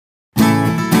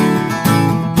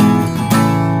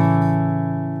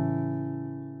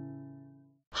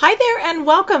Hi there and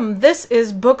welcome. This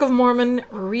is Book of Mormon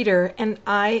Reader, and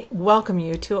I welcome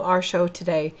you to our show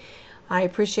today. I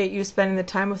appreciate you spending the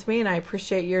time with me, and I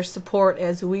appreciate your support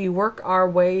as we work our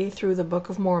way through the Book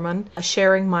of Mormon,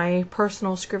 sharing my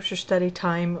personal scripture study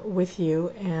time with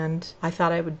you. And I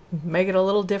thought I would make it a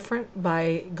little different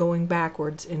by going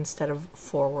backwards instead of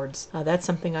forwards. That's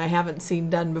something I haven't seen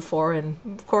done before, and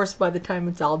of course by the time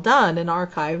it's all done and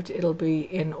archived, it'll be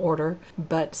in order.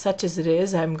 But such as it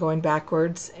is, I'm going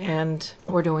backwards, and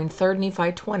we're doing 3rd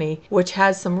Nephi 20, which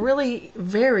has some really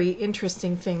very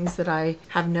interesting things that I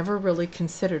have never really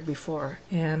considered before.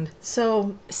 And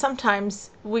so sometimes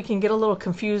we can get a little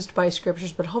confused by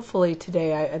scriptures, but hopefully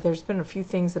today there's been a few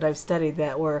things that I've studied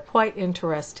that were quite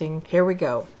interesting. Here we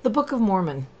go. The Book of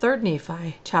Mormon, 3rd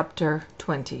Nephi, chapter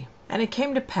 20. And it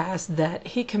came to pass that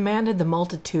he commanded the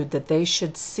multitude that they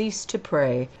should cease to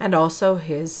pray, and also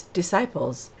his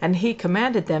disciples. And he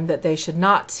commanded them that they should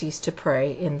not cease to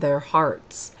pray in their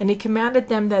hearts. And he commanded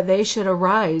them that they should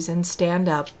arise and stand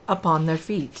up upon their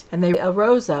feet. And they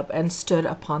arose up and stood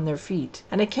upon their feet.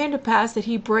 And it came to pass that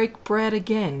he brake bread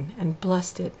again, and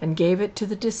blessed it, and gave it to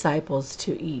the disciples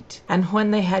to eat. And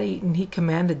when they had eaten, he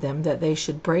commanded them that they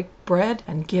should break bread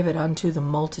and give it unto the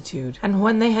multitude. And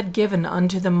when they had given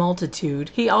unto the multitude,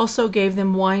 he also gave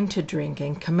them wine to drink,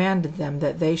 and commanded them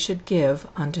that they should give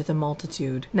unto the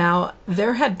multitude. Now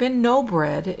there had been no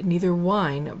bread, neither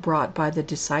wine brought by the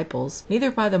disciples, neither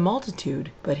by the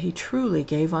multitude, but he truly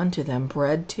gave unto them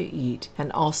bread to eat,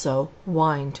 and also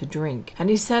wine to drink. And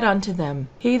he said unto them,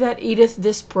 He that eateth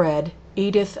this bread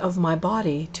eateth of my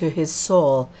body to his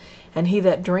soul, and he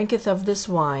that drinketh of this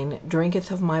wine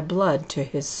drinketh of my blood to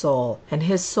his soul. And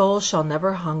his soul shall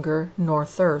never hunger nor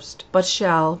thirst, but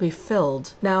shall be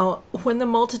filled. Now when the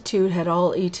multitude had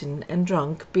all eaten and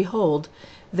drunk, behold,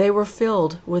 they were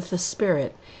filled with the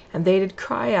Spirit, and they did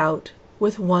cry out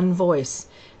with one voice,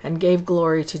 and gave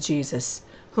glory to Jesus,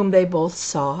 whom they both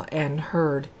saw and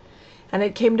heard. And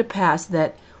it came to pass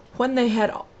that when they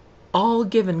had all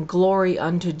given glory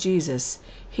unto Jesus,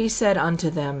 he said unto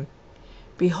them,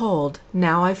 Behold,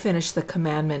 now I finish the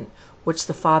commandment which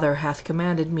the Father hath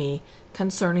commanded me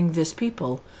concerning this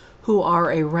people, who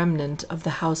are a remnant of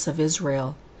the house of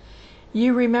Israel.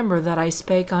 Ye remember that I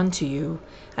spake unto you,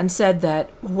 and said that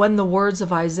when the words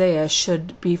of Isaiah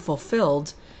should be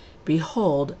fulfilled,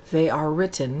 behold, they are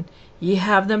written, ye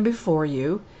have them before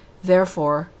you,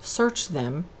 therefore search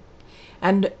them.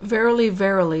 And verily,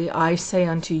 verily, I say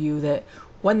unto you that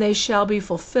when they shall be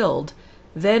fulfilled,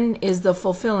 then is the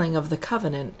fulfilling of the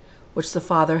covenant which the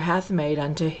Father hath made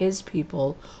unto his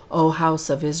people, O house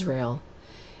of Israel.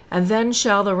 And then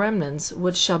shall the remnants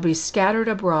which shall be scattered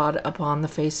abroad upon the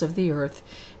face of the earth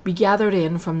be gathered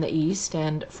in from the east,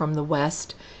 and from the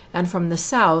west, and from the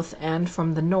south, and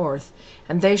from the north,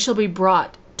 and they shall be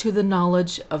brought to the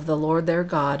knowledge of the Lord their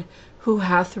God, who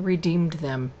hath redeemed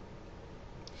them.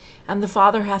 And the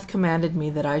Father hath commanded me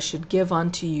that I should give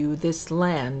unto you this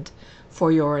land for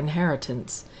your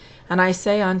inheritance. And I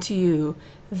say unto you,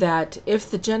 that if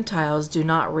the Gentiles do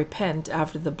not repent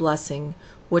after the blessing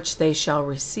which they shall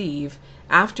receive,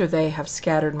 after they have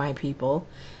scattered my people,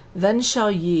 then shall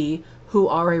ye, who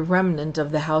are a remnant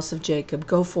of the house of Jacob,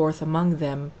 go forth among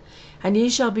them, and ye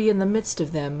shall be in the midst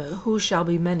of them, who shall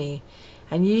be many,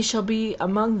 and ye shall be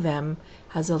among them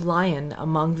as a lion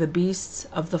among the beasts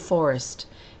of the forest,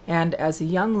 and as a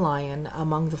young lion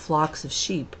among the flocks of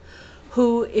sheep,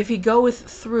 who, if he goeth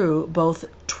through, both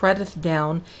treadeth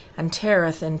down and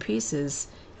teareth in pieces,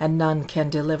 and none can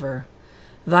deliver.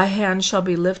 Thy hand shall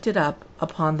be lifted up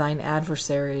upon thine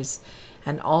adversaries,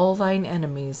 and all thine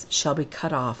enemies shall be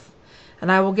cut off.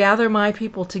 And I will gather my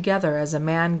people together as a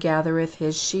man gathereth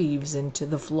his sheaves into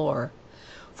the floor.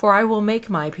 For I will make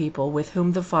my people with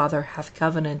whom the Father hath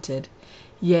covenanted.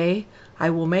 Yea, I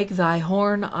will make thy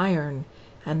horn iron,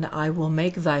 and I will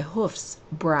make thy hoofs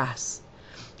brass.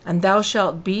 And thou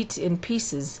shalt beat in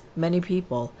pieces many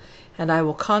people, and I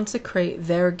will consecrate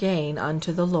their gain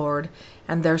unto the Lord,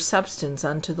 and their substance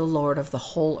unto the Lord of the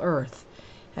whole earth.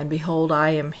 And behold, I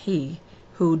am he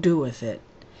who doeth it.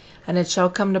 And it shall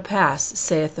come to pass,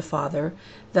 saith the Father,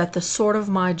 that the sword of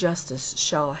my justice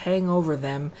shall hang over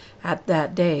them at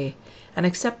that day, and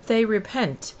except they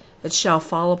repent, it shall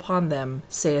fall upon them,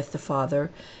 saith the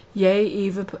Father, yea,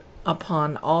 even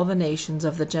upon all the nations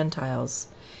of the Gentiles.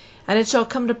 And it shall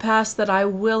come to pass that I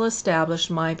will establish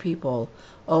my people,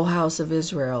 O house of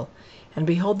Israel. And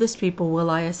behold, this people will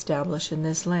I establish in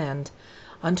this land,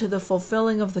 unto the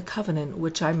fulfilling of the covenant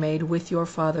which I made with your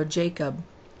father Jacob.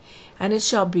 And it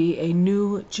shall be a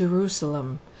new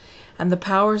Jerusalem, and the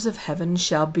powers of heaven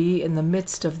shall be in the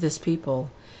midst of this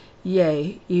people.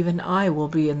 Yea, even I will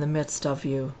be in the midst of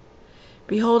you.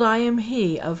 Behold, I am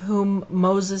he of whom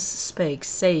Moses spake,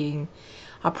 saying,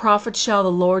 A prophet shall the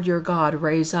Lord your God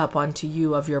raise up unto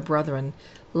you of your brethren,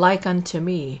 like unto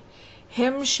me.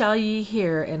 Him shall ye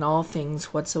hear in all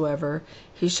things whatsoever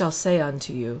he shall say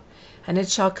unto you. And it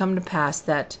shall come to pass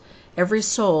that every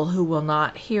soul who will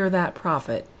not hear that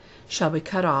prophet shall be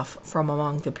cut off from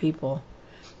among the people.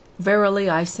 Verily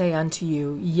I say unto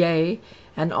you, yea,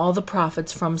 and all the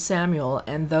prophets from Samuel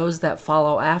and those that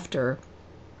follow after,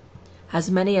 as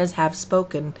many as have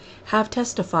spoken, have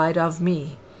testified of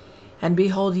me. And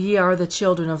behold, ye are the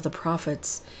children of the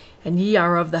prophets, and ye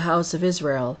are of the house of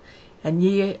Israel, and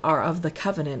ye are of the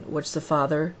covenant which the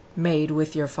Father made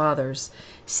with your fathers,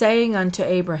 saying unto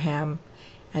Abraham,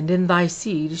 And in thy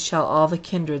seed shall all the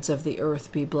kindreds of the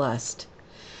earth be blessed.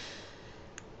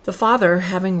 The Father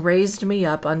having raised me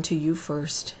up unto you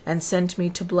first, and sent me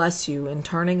to bless you in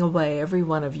turning away every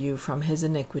one of you from his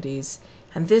iniquities,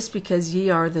 and this because ye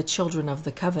are the children of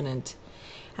the covenant.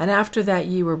 And after that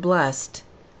ye were blessed,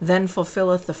 then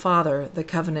fulfilleth the Father the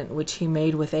covenant which he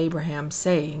made with Abraham,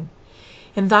 saying,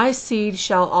 In thy seed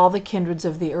shall all the kindreds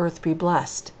of the earth be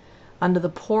blessed, unto the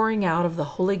pouring out of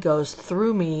the Holy Ghost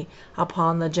through me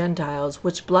upon the Gentiles,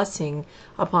 which blessing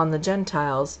upon the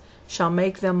Gentiles shall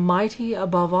make them mighty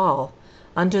above all,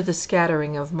 unto the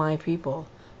scattering of my people,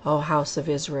 O house of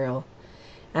Israel.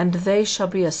 And they shall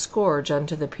be a scourge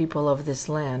unto the people of this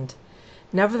land.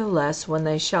 Nevertheless, when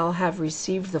they shall have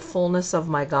received the fullness of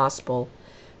my gospel,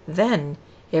 then,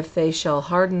 if they shall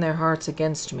harden their hearts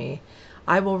against me,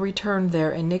 I will return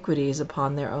their iniquities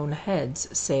upon their own heads,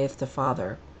 saith the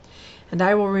Father. And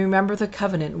I will remember the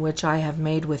covenant which I have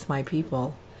made with my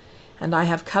people. And I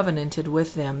have covenanted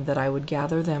with them that I would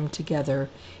gather them together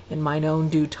in mine own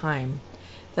due time,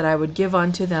 that I would give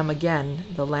unto them again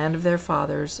the land of their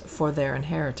fathers for their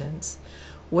inheritance,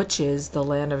 which is the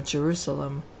land of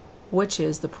Jerusalem, which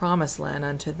is the promised land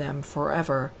unto them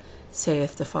forever,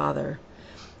 saith the Father.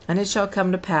 And it shall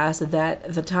come to pass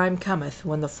that the time cometh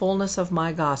when the fullness of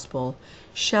my gospel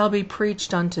shall be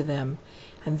preached unto them,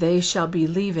 and they shall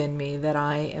believe in me that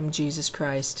I am Jesus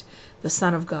Christ, the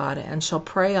Son of God, and shall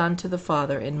pray unto the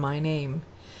Father in my name.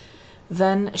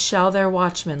 Then shall their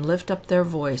watchmen lift up their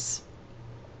voice,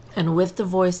 and with the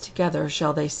voice together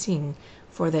shall they sing,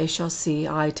 for they shall see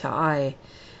eye to eye.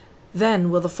 Then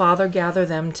will the Father gather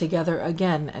them together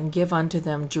again, and give unto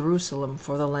them Jerusalem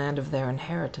for the land of their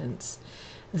inheritance.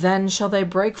 Then shall they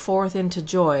break forth into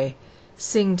joy.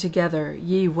 Sing together,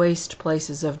 ye waste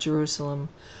places of Jerusalem.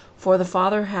 For the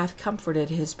Father hath comforted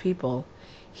his people,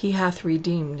 he hath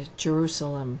redeemed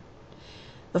Jerusalem.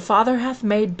 The Father hath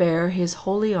made bare his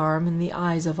holy arm in the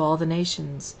eyes of all the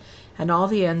nations, and all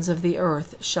the ends of the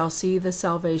earth shall see the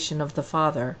salvation of the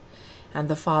Father, and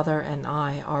the Father and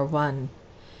I are one.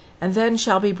 And then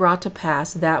shall be brought to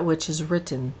pass that which is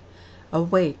written,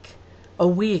 Awake,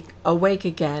 awake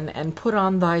again, and put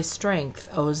on thy strength,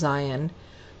 O Zion.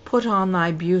 Put on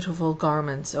thy beautiful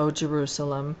garments, O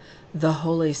Jerusalem, the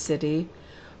holy city.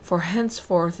 For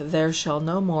henceforth there shall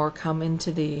no more come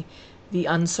into thee the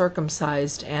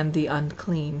uncircumcised and the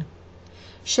unclean.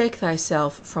 Shake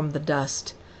thyself from the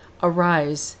dust.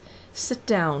 Arise, sit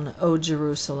down, O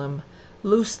Jerusalem.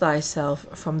 Loose thyself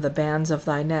from the bands of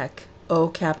thy neck, O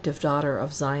captive daughter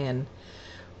of Zion.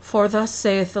 For thus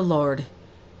saith the Lord,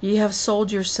 Ye have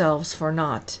sold yourselves for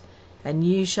naught, and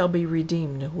ye shall be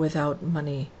redeemed without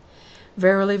money.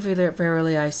 Verily,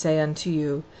 verily, I say unto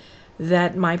you,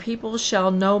 that my people shall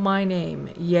know my name,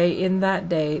 yea, in that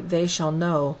day they shall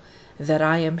know that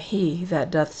I am he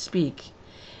that doth speak.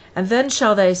 And then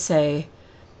shall they say,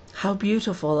 How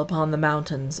beautiful upon the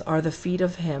mountains are the feet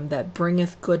of him that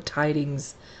bringeth good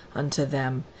tidings unto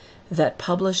them, that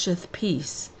publisheth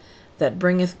peace, that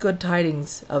bringeth good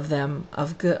tidings of them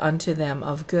of good unto them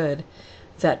of good,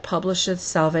 that publisheth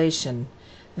salvation,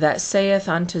 that saith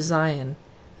unto Zion,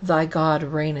 Thy God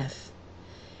reigneth.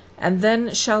 And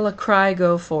then shall a cry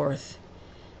go forth,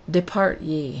 Depart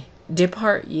ye,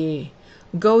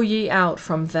 go ye out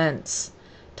from thence,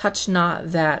 touch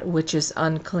not that which is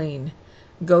unclean,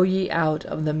 go ye out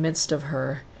of the midst of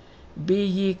her, be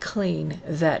ye clean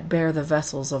that bear the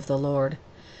vessels of the Lord.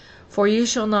 For ye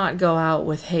shall not go out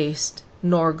with haste,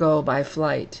 nor go by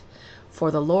flight.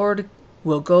 For the Lord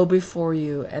will go before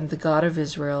you, and the God of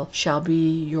Israel shall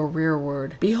be your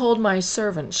rearward. Behold, my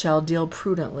servant shall deal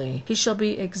prudently. He shall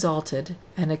be exalted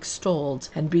and extolled,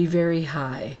 and be very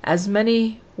high. As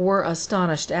many were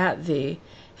astonished at thee,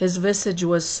 his visage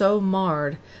was so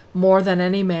marred, more than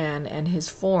any man, and his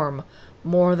form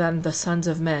more than the sons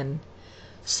of men.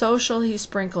 So shall he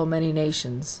sprinkle many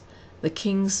nations. The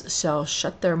kings shall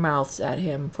shut their mouths at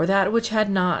him, for that which had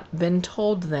not been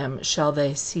told them shall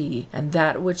they see, and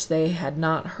that which they had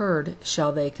not heard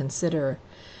shall they consider.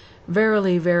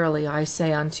 Verily, verily, I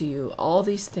say unto you, all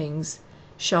these things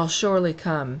shall surely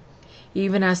come,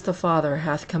 even as the Father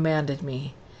hath commanded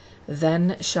me.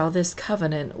 Then shall this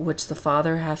covenant which the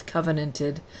Father hath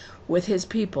covenanted with his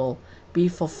people be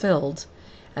fulfilled,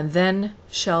 and then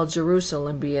shall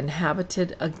Jerusalem be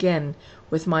inhabited again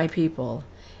with my people,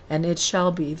 and it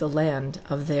shall be the land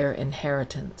of their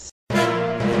inheritance.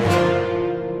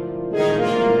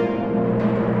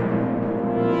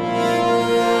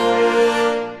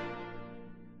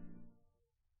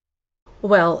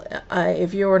 Well,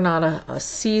 if you're not a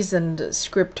seasoned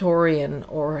scriptorian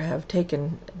or have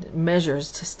taken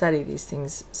measures to study these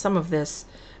things, some of this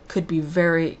could be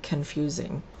very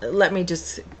confusing. Let me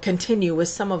just continue with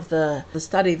some of the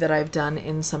study that I've done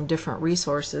in some different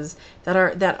resources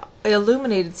that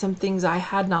illuminated some things I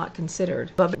had not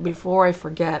considered. But before I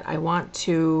forget, I want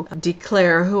to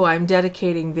declare who I'm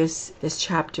dedicating this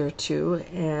chapter to.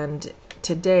 And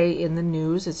today in the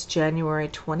news, it's January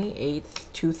 28th,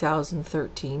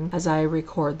 2013, as I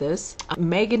record this.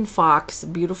 Megan Fox,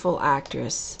 beautiful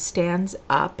actress, stands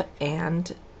up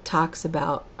and talks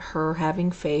about her having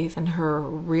faith and her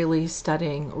really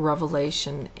studying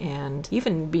Revelation and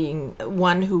even being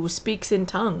one who speaks in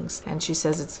tongues. And she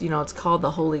says it's called the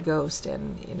Holy Ghost,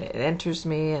 and it enters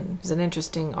me, and it's an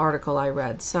interesting article I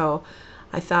read. So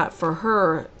I thought for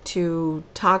her to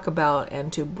talk about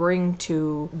and to bring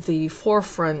to the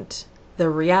forefront the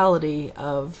reality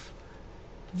of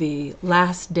the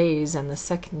last days and the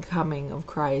second coming of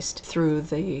Christ through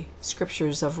the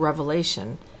scriptures of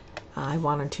Revelation, I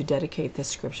wanted to dedicate this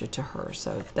scripture to her.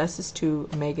 So this is to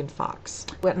Megan Fox.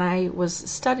 When I was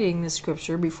studying this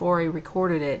scripture before I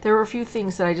recorded it, there were a few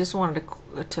things that I just wanted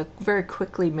to very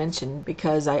quickly mention,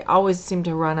 because I always seem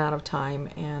to run out of time,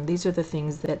 and these are the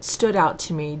things that stood out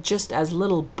to me just as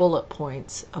little bullet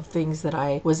points of things that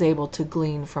I was able to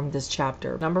glean from this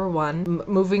chapter. Number one,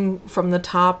 moving from the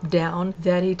top down,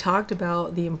 that he talked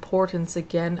about the importance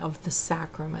again of the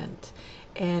sacrament.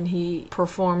 And he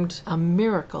performed a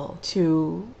miracle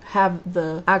to have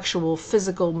the actual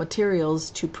physical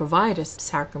materials to provide a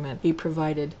sacrament. He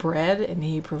provided bread and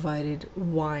he provided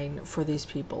wine for these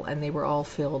people, and they were all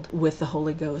filled with the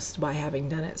Holy Ghost by having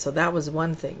done it. So that was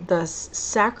one thing. The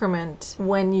sacrament,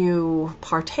 when you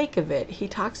partake of it, he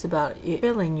talks about it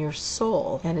filling your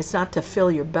soul. And it's not to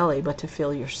fill your belly, but to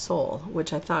fill your soul,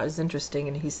 which I thought was interesting.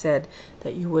 And he said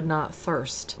that you would not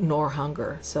thirst nor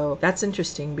hunger. So that's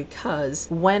interesting, because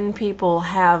when people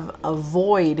have a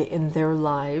void in their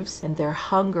lives and they're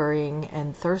hungering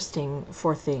and thirsting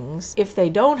for things, if they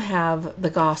don't have the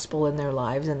gospel in their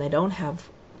lives and they don't have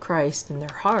Christ in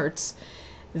their hearts,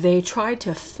 they try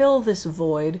to fill this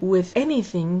void with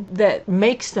anything that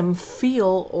makes them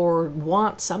feel or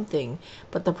want something.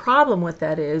 But the problem with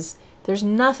that is there's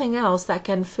nothing else that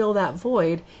can fill that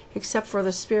void except for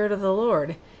the Spirit of the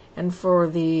Lord. And for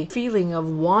the feeling of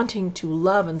wanting to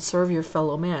love and serve your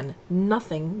fellow man.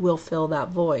 Nothing will fill that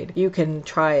void. You can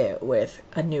try it with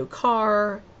a new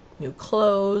car, new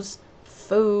clothes,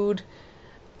 food,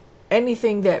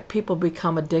 anything that people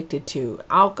become addicted to.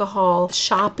 Alcohol,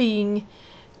 shopping,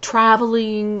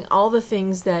 traveling, all the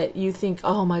things that you think,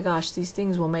 oh my gosh, these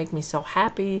things will make me so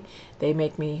happy. They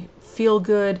make me feel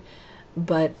good.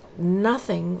 But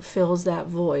nothing fills that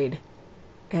void.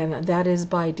 And that is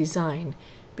by design.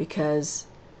 Because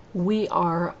we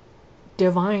are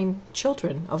divine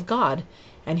children of God,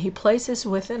 and he places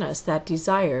within us that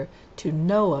desire to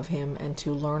know of him and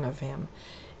to learn of him.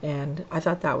 And I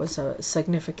thought that was a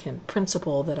significant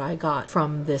principle that I got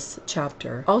from this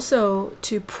chapter. Also,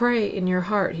 to pray in your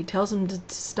heart. He tells them to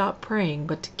stop praying,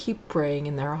 but to keep praying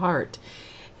in their heart.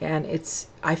 And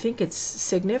I think it's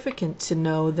significant to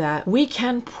know that we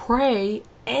can pray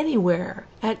anywhere,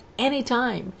 at any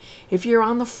time. If you're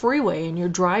on the freeway and you're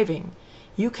driving,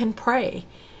 you can pray.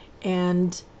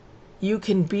 And you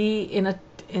can be in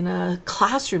a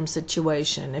classroom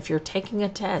situation, if you're taking a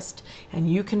test,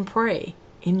 and you can pray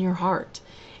in your heart.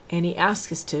 And he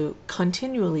asks us to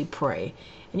continually pray.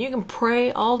 And you can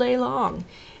pray all day long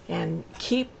and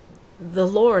keep the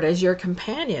Lord as your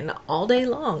companion all day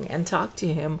long and talk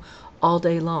to him all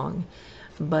day long.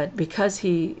 But because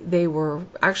they were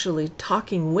actually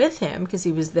talking with him, because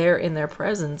he was there in their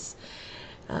presence,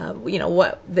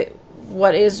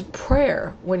 what is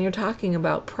prayer? When you're talking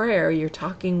about prayer, you're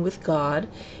talking with God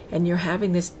and you're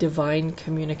having this divine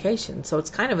communication. So it's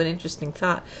kind of an interesting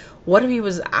thought. What if he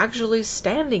was actually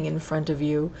standing in front of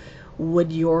you?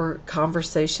 Would your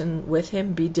conversation with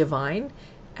him be divine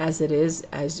as it is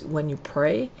as when you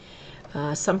pray?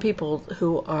 Some people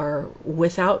who are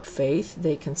without faith,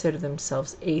 they consider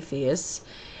themselves atheists,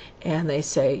 and they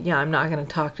say, yeah, I'm not going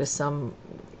to talk to some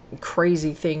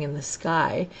crazy thing in the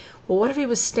sky. Well, what if he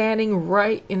was standing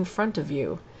right in front of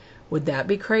you? Would that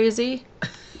be crazy?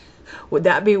 Would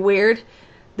that be weird?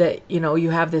 That, you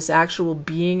have this actual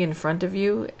being in front of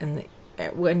you, and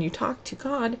when you talk to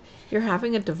God, you're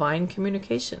having a divine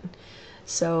communication.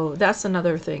 So that's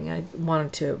another thing I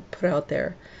wanted to put out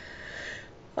there.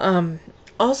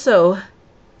 Also,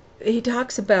 he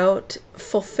talks about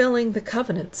fulfilling the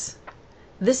covenants.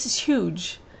 This is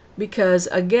huge because,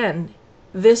 again,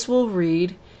 this will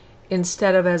read,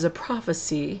 instead of as a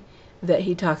prophecy that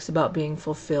he talks about being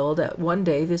fulfilled, that one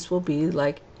day this will be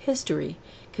like history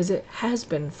because it has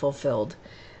been fulfilled.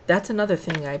 That's another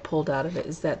thing I pulled out of it,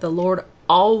 is that the Lord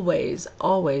always,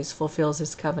 always fulfills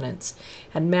his covenants.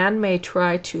 And man may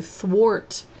try to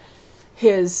thwart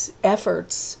his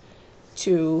efforts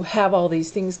to have all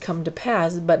these things come to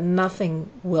pass, but nothing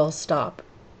will stop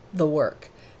the work.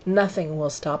 Nothing will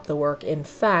stop the work. In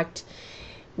fact,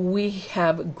 we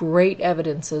have great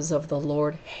evidences of the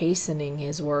Lord hastening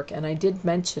his work. And I did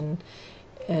mention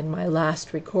in my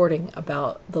last recording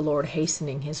about the Lord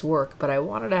hastening his work, but I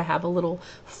wanted to have a little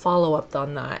follow-up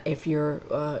on that if you're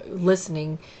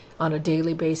listening on a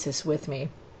daily basis with me.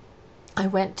 I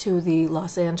went to the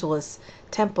Los Angeles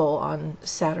temple on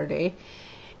Saturday,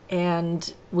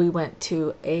 and we went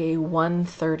to a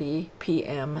 1:30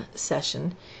 p.m.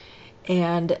 session,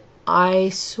 and I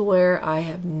swear I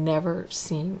have never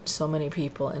seen so many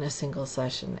people in a single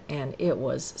session, and it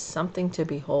was something to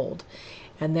behold.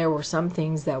 And there were some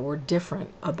things that were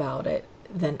different about it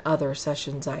than other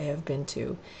sessions I have been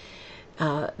to.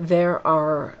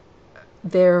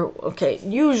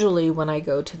 Usually when I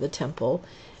go to the temple,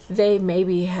 they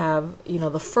maybe have,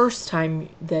 the first time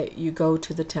that you go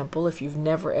to the temple, if you've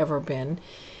never ever been,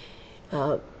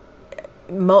 the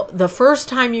first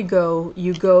time you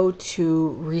go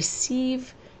to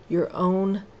receive your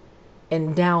own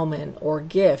endowment or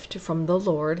gift from the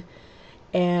Lord,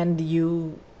 and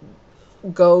you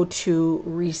go to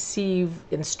receive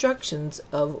instructions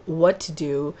of what to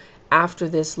do after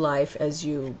this life as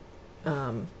you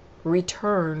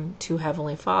return to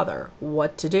Heavenly Father,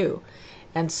 what to do.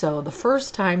 And so the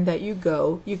first time that you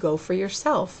go for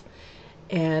yourself.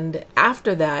 And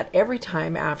after that, every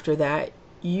time after that,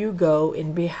 you go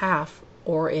in behalf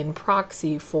or in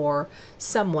proxy for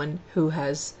someone who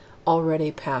has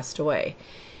already passed away.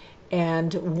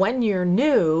 And when you're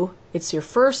new, it's your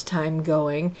first time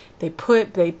going, they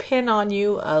pin on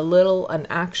you an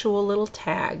actual little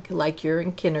tag, like you're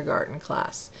in kindergarten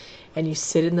class, and you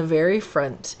sit in the very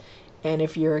front. And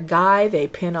if you're a guy, they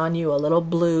pin on you a little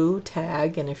blue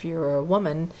tag, and if you're a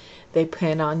woman, they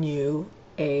pin on you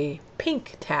a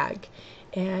pink tag.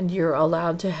 And you're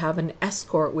allowed to have an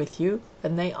escort with you,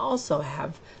 and they also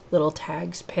have little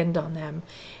tags pinned on them.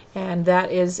 And that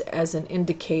is as an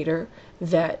indicator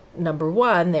that, number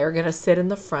one, they're going to sit in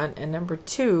the front, and number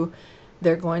two,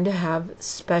 they're going to have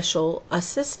special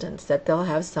assistance, that they'll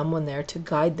have someone there to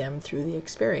guide them through the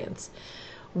experience.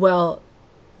 Well,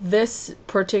 this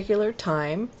particular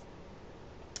time,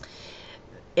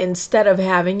 instead of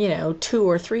having, 2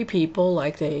 or 3 people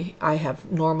like I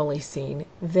have normally seen,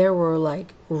 there were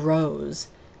like rows,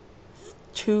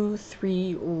 2,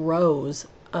 3 rows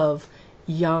of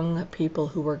young people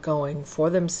who were going for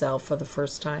themselves for the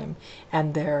first time,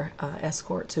 and their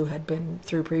escorts who had been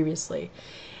through previously.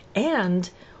 And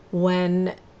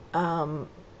when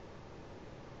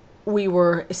we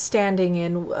were standing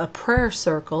in a prayer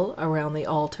circle around the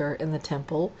altar in the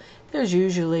temple, there's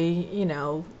usually,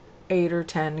 8 or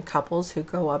 10 couples who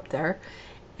go up there.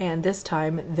 And this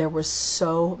time there was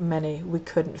so many we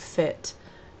couldn't fit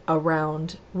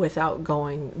around without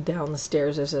going down the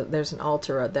stairs. There's an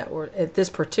altar at this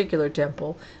particular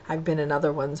temple. I've been in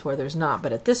other ones where there's not,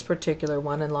 but at this particular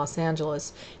one in Los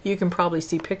Angeles, you can probably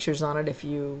see pictures on it if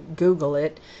you Google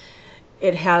it.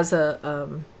 It has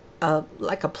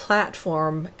like a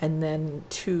platform and then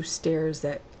 2 stairs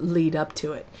that lead up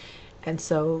to it. And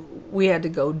so we had to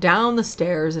go down the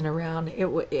stairs and around.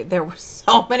 There were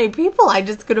so many people, I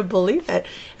just couldn't believe it.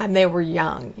 And they were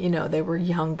young, they were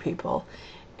young people.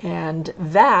 And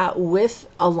that, with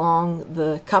along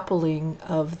the coupling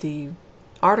of the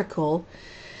article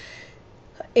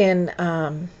in,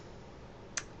 I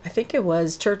think it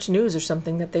was Church News or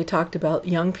something, that they talked about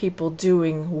young people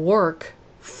doing work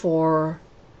for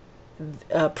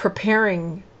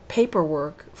preparing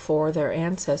paperwork for their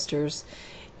ancestors,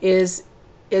 is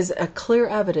a clear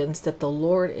evidence that the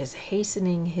Lord is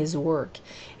hastening his work,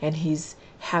 and he's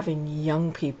having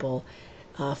young people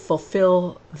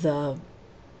fulfill the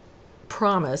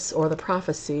promise or the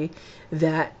prophecy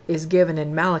that is given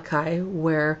in Malachi,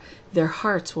 where their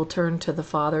hearts will turn to the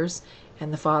fathers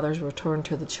and the fathers will turn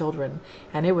to the children.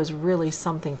 And it was really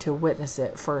something to witness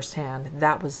it firsthand.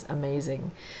 That was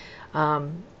amazing.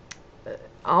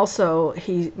 Also,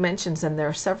 he mentions, and there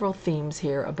are several themes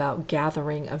here about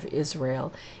gathering of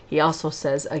Israel. He also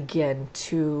says again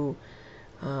to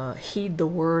heed the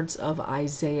words of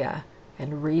Isaiah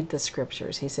and read the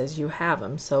scriptures. He says you have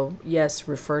them, so yes,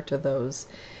 refer to those.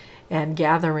 And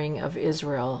gathering of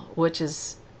Israel, which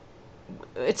is,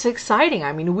 it's exciting.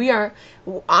 I mean, we are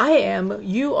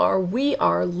living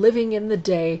in the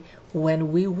day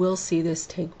when we will see this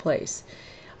take place.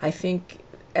 I think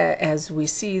as we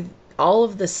see all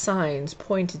of the signs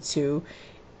pointed to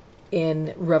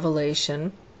in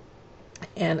Revelation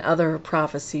and other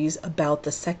prophecies about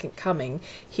the second coming.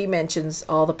 He mentions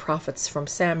all the prophets from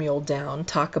Samuel down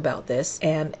talk about this,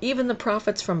 and even the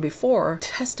prophets from before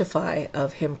testify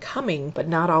of him coming, but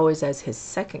not always as his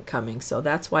second coming. So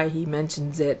that's why he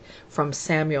mentions it from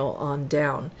Samuel on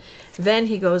down. Then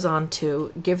he goes on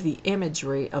to give the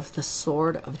imagery of the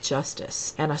sword of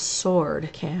justice. And a sword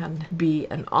can be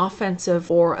an offensive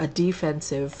or a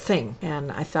defensive thing.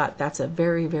 And I thought that's a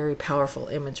very, very powerful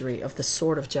imagery of the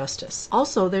sword of justice.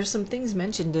 Also, there's some things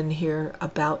mentioned in here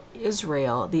about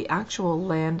Israel, the actual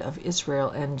land of Israel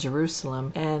and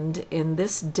Jerusalem. And in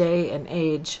this day and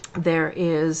age, there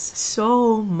is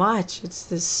so much. It's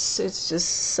just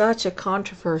such a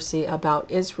controversy about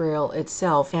Israel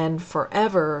itself. And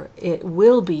forever it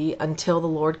will be until the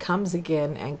Lord comes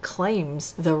again and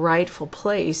claims the rightful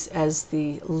place as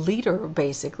the leader,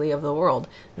 basically, of the world.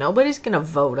 Nobody's going to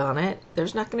vote on it.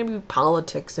 There's not going to be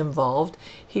politics involved.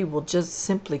 He will just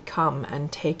simply come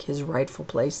and take his rightful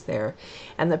place there.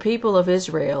 And the people of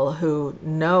Israel who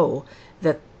know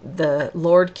that the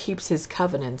Lord keeps his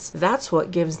covenants, that's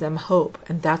what gives them hope,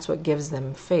 and that's what gives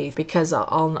them faith, because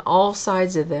on all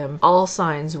sides of them, all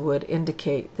signs would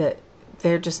indicate that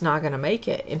they're just not going to make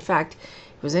it. In fact,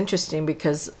 it was interesting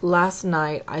because last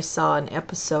night I saw an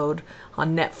episode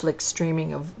on Netflix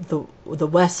streaming of the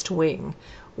West Wing,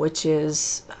 which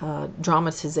is a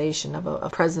dramatization of a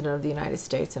president of the United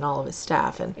States and all of his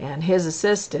staff. And his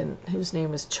assistant, whose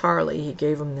name is Charlie, he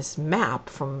gave him this map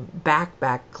from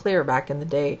clear back in the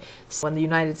day when the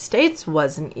United States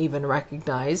wasn't even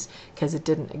recognized because it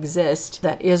didn't exist,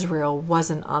 that Israel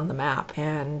wasn't on the map.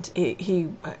 And he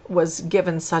was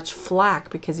given such flack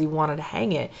because he wanted to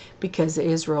hang it because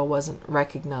Israel wasn't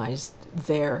recognized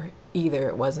there either.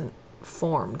 It wasn't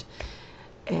formed.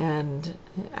 And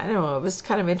I don't know, it was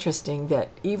kind of interesting that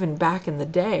even back in the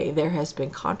day, there has been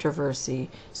controversy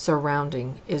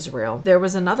surrounding Israel. There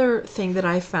was another thing that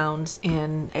I found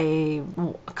in a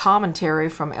commentary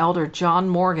from Elder John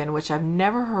Morgan, which I've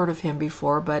never heard of him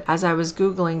before, but as I was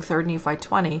Googling 3 Nephi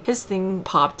 20, his thing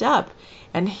popped up.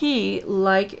 And he,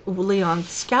 like Leon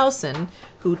Skousen,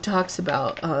 who talks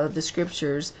about the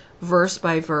scriptures verse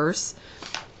by verse,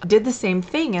 did the same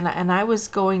thing. And I was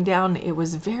going down, it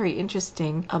was very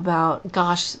interesting about,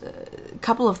 a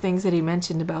couple of things that he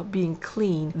mentioned about being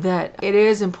clean, that it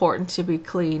is important to be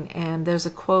clean. And there's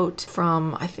a quote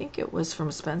from, I think it was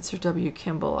from Spencer W.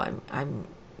 Kimball. I'm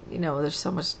there's so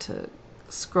much to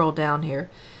scroll down here.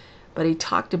 But he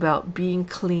talked about being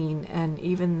clean, and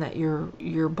even that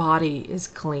your body is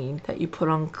clean, that you put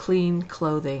on clean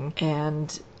clothing,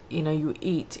 and you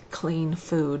eat clean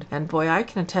food. And boy, I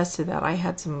can attest to that. I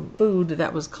had some food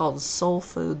that was called soul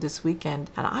food this weekend,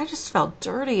 and I just felt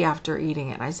dirty after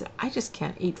eating it. And I said, I just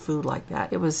can't eat food like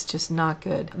that. It was just not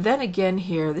good. Then again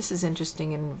here, this is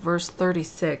interesting, in verse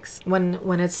 36,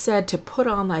 when it's said to put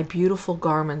on thy beautiful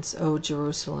garments, O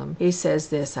Jerusalem, he says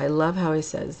this, I love how he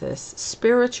says this,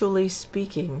 spiritually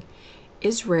speaking,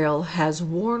 Israel has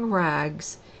worn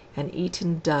rags and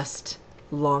eaten dust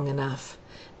long enough.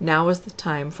 Now is the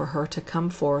time for her to come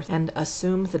forth and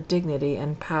assume the dignity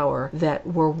and power that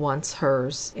were once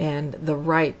hers, and the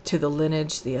right to the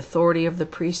lineage, the authority of the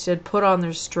priesthood, put on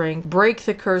their strength, break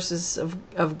the curses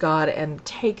of God, and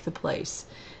take the place.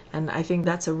 And I think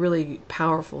that's a really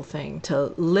powerful thing,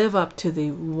 to live up to the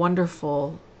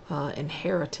wonderful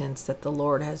inheritance that the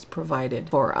Lord has provided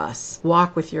for us.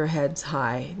 Walk with your heads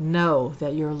high. Know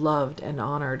that you're loved and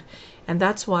honored. And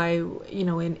that's why,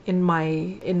 in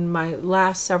my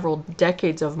last several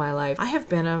decades of my life, I have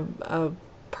been a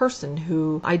person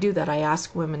who, I do that. I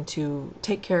ask women to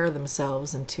take care of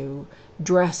themselves and to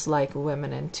dress like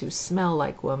women and to smell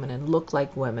like women and look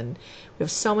like women. We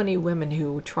have so many women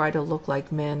who try to look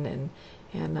like men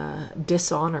and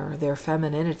dishonor their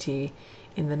femininity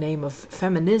in the name of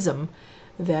feminism,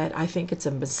 that I think it's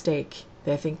a mistake.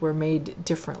 They think we're made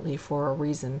differently for a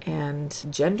reason. And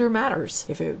gender matters.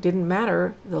 If it didn't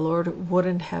matter, the Lord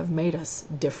wouldn't have made us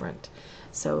different.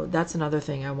 So that's another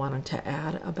thing I wanted to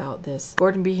add about this.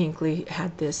 Gordon B. Hinckley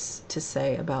had this to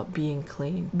say about being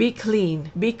clean. Be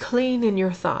clean. Be clean in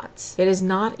your thoughts. It is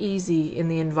not easy in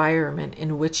the environment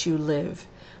in which you live.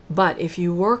 But if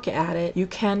you work at it, you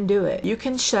can do it. You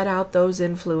can shut out those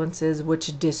influences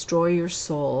which destroy your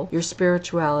soul, your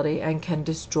spirituality, and can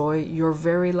destroy your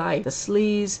very life. The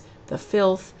sleaze, the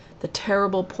filth, the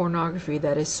terrible pornography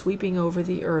that is sweeping over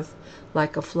the earth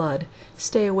like a flood.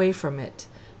 Stay away from it.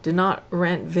 Do not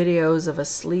rent videos of a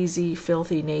sleazy,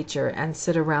 filthy nature and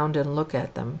sit around and look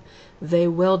at them. They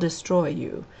will destroy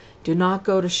you. Do not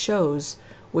go to shows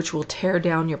which will tear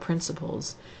down your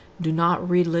principles. Do not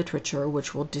read literature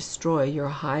which will destroy your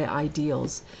high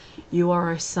ideals. You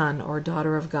are a son or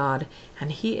daughter of God,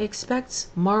 and He expects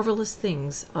marvelous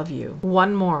things of you.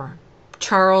 One more.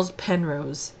 Charles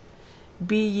Penrose.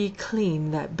 Be ye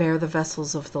clean that bear the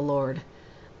vessels of the Lord.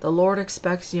 The Lord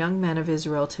expects young men of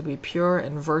Israel to be pure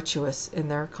and virtuous in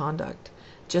their conduct,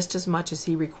 just as much as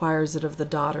He requires it of the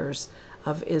daughters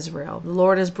of Israel. The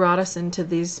Lord has brought us into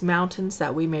these mountains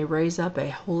that we may raise up a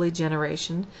holy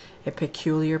generation, a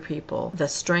peculiar people. The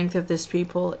strength of this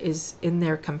people is in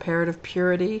their comparative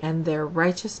purity and their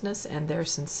righteousness and their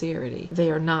sincerity.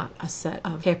 They are not a set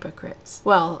of hypocrites.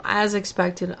 Well, as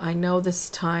expected, I know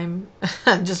this time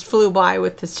just flew by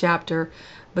with this chapter,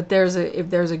 but there's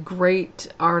a great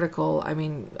article,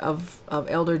 of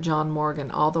Elder John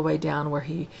Morgan all the way down where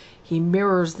he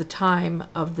mirrors the time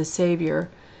of the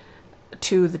Savior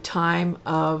to the time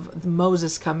of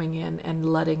Moses coming in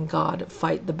and letting God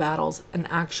fight the battles, an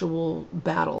actual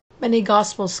battle. Many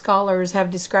gospel scholars have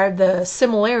described the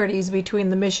similarities between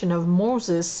the mission of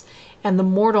Moses and the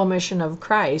mortal mission of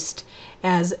Christ,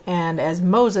 as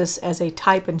Moses as a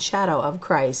type and shadow of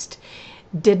Christ.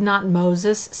 Did not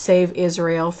Moses save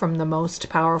Israel from the most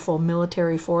powerful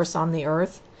military force on the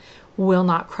earth? Will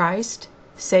not Christ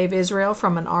save Israel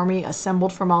from an army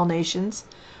assembled from all nations?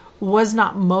 Was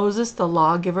not Moses the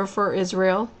lawgiver for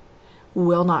Israel?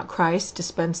 Will not Christ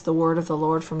dispense the word of the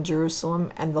Lord from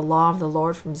Jerusalem and the law of the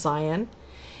Lord from Zion?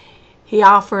 He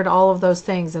offered all of those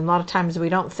things, and a lot of times we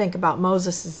don't think about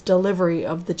Moses' delivery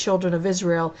of the children of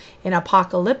Israel in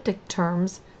apocalyptic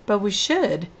terms, but we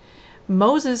should.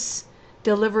 Moses'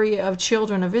 delivery of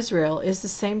children of Israel is the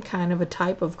same kind of a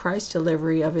type of Christ's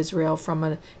delivery of Israel from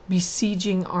a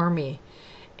besieging army.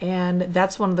 And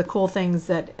that's one of the cool things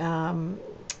that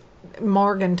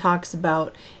Morgan talks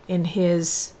about in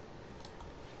his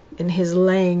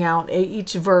laying out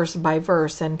each verse by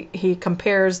verse, and he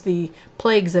compares the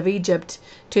plagues of Egypt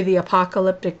to the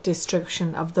apocalyptic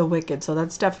destruction of the wicked. So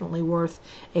that's definitely worth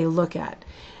a look at.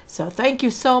 So thank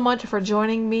you so much for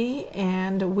joining me,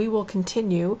 and we will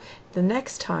continue the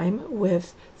next time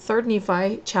with 3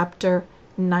 Nephi chapter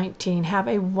 19. Have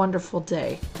a wonderful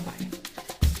day. Bye.